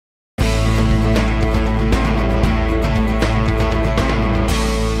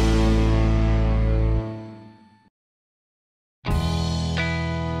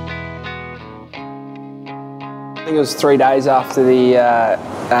think it was 3 days after the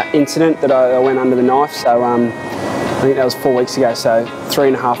incident that I went under the knife, so I think that was 4 weeks ago, so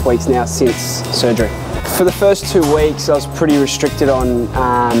 3.5 weeks now since surgery. For the first 2 weeks I was pretty restricted on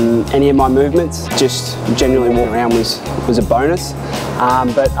any of my movements. Just generally walking around was a bonus.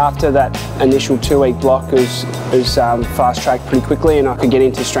 But after that initial 2-week block, it was fast-tracked pretty quickly, and I could get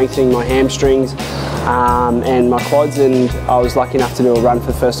into strengthening my hamstrings and my quads, and I was lucky enough to do a run for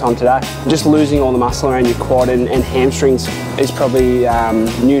the first time today. Just losing all the muscle around your quad and hamstrings is probably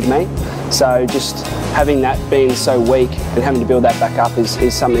new to me. So just having that being so weak and having to build that back up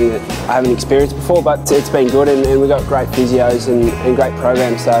is something that I haven't experienced before, but it's been good, and we've got great physios and great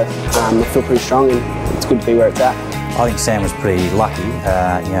programs, so I feel pretty strong, and it's good to be where it's at. I think Sam was pretty lucky.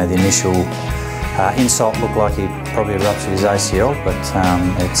 You know, the initial insult looked like he probably ruptured his ACL, but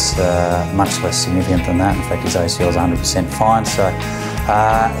it's much less significant than that. In fact, his ACL is 100% fine, so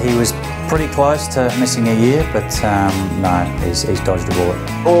he was pretty close to missing a year, but no, he's dodged a bullet.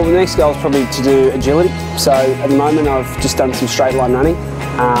 Well, the next goal is probably to do agility. So at the moment I've just done some straight line running,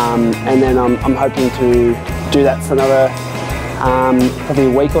 and then I'm hoping to do that for another probably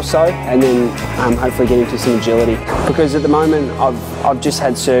a week or so, and then hopefully get into some agility. Because at the moment I've just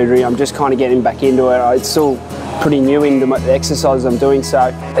had surgery, I'm just kind of getting back into it. It's still pretty new into the exercises I'm doing,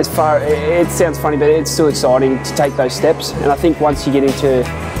 so it sounds funny, but it's still exciting to take those steps. And I think once you get into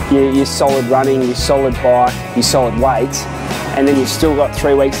your solid running, your solid bike, your solid weights, and then you've still got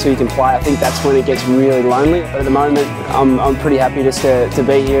 3 weeks till you can play, I think that's when it gets really lonely. But at the moment I'm pretty happy just to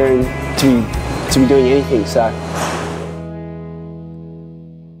be here and to be doing anything. So